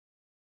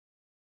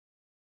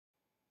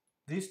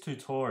This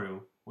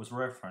tutorial was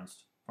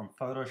referenced from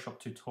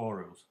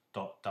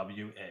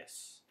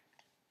photoshoptutorials.ws.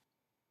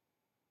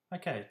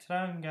 Okay, today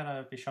I'm going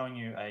to be showing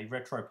you a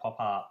retro pop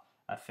art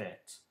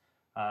effect.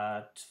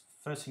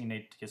 First thing you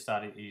need to get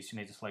started is you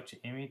need to select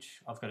your image.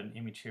 I've got an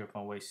image here of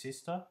my wee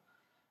sister,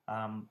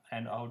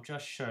 and I'll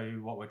just show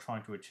you what we're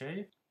trying to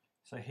achieve.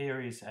 So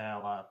here is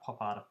our pop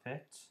art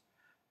effect.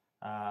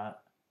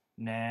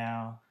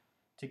 Now,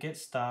 to get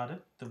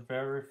started, the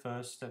very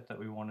first step that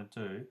we want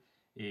to do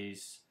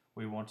is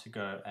we want to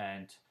go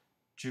and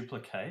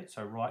duplicate,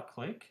 so right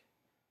click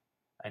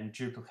and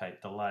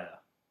duplicate the layer.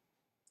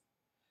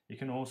 You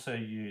can also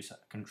use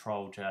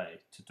Ctrl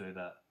J to do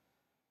that.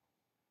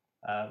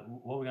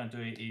 What we're going to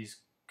do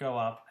is go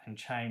up and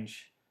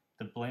change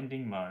the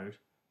blending mode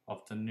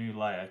of the new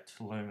layer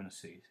to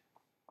luminosity.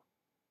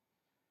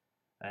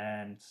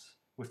 And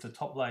with the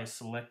top layer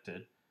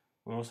selected,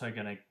 we're also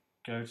going to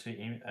go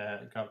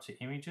up to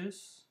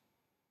images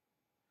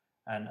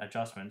and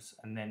adjustments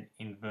and then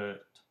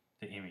invert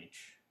the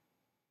image,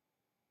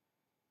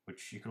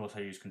 which you could also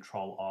use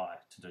Ctrl I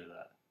to do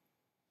that.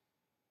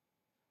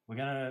 We're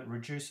going to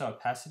reduce our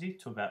opacity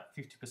to about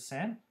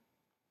 50%.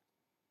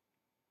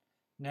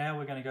 Now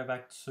we're going to go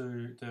back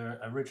to the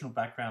original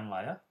background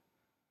layer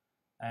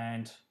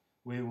and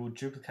we will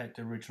duplicate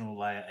the original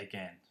layer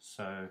again.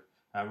 So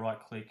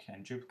right click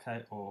and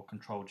duplicate or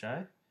Ctrl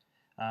J.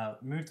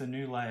 Move the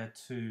new layer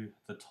to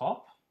the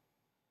top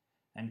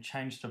and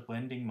change the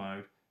blending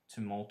mode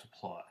to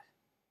multiply.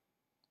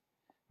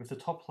 With the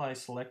top layer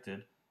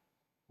selected,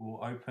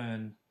 we'll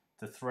open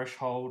the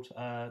threshold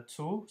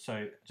tool,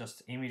 so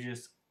just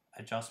images,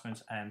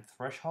 adjustments and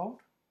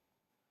threshold.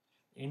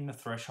 In the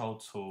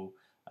threshold tool,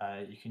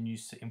 you can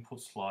use the input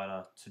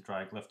slider to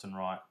drag left and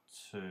right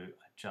to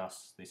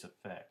adjust this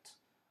effect.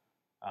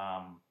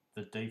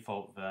 The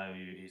default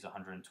value is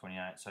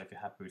 128, so if you're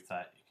happy with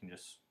that, you can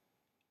just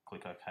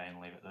click OK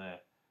and leave it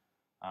there.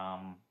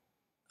 I'm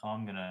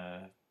going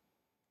to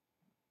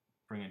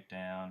bring it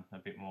down a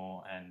bit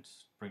more and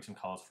bring some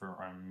colours through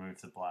and remove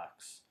the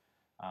blacks.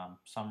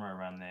 Somewhere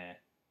around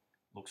there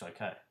looks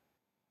okay.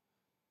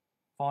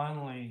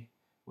 Finally,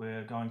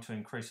 we're going to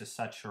increase the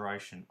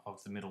saturation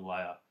of the middle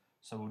layer.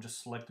 So we'll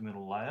just select the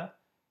middle layer,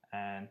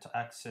 and to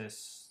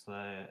access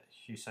the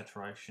hue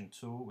saturation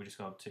tool, we just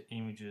go up to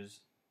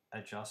images,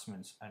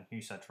 adjustments and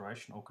hue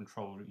saturation, or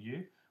Ctrl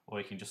U, or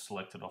you can just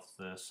select it off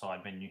the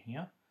side menu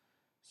here.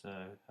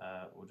 So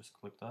we'll just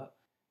click that.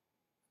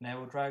 Now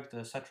we'll drag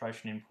the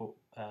saturation input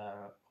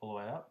all the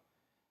way up.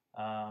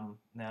 Now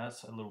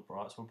that's a little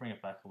bright, so we'll bring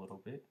it back a little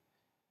bit.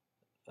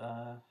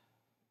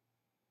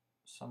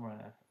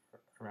 Somewhere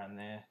around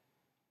there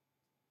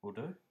will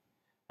do.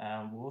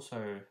 We'll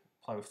also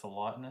play with the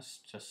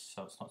lightness just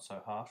so it's not so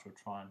harsh. We'll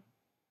try and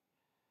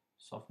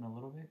soften a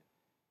little bit.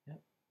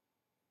 Yep.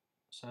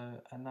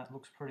 So, and that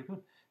looks pretty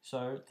good.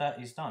 So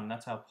that is done.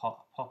 That's our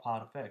pop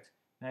art effect.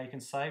 Now you can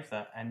save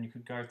that and you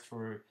could go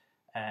through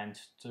and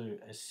do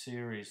a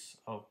series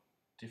of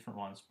different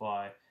ones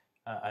by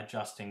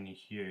adjusting the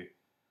hue.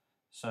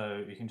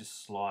 So you can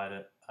just slide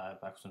it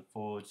backwards and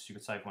forwards. You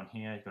could save one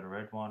here. You've got a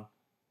red one,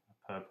 a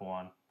purple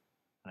one,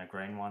 and a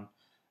green one,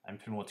 and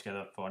put them all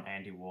together for an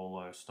Andy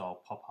Warlow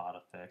style pop art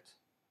effect.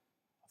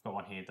 I've got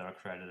one here that I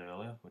created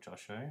earlier, which I'll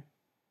show you,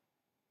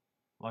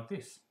 like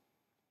this.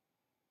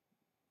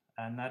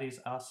 And that is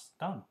us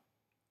done.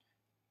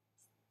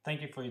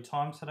 Thank you for your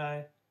time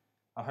today.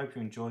 I hope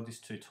you enjoyed this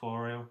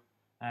tutorial,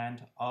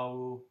 and I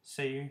will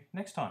see you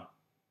next time.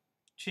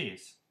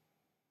 Cheers.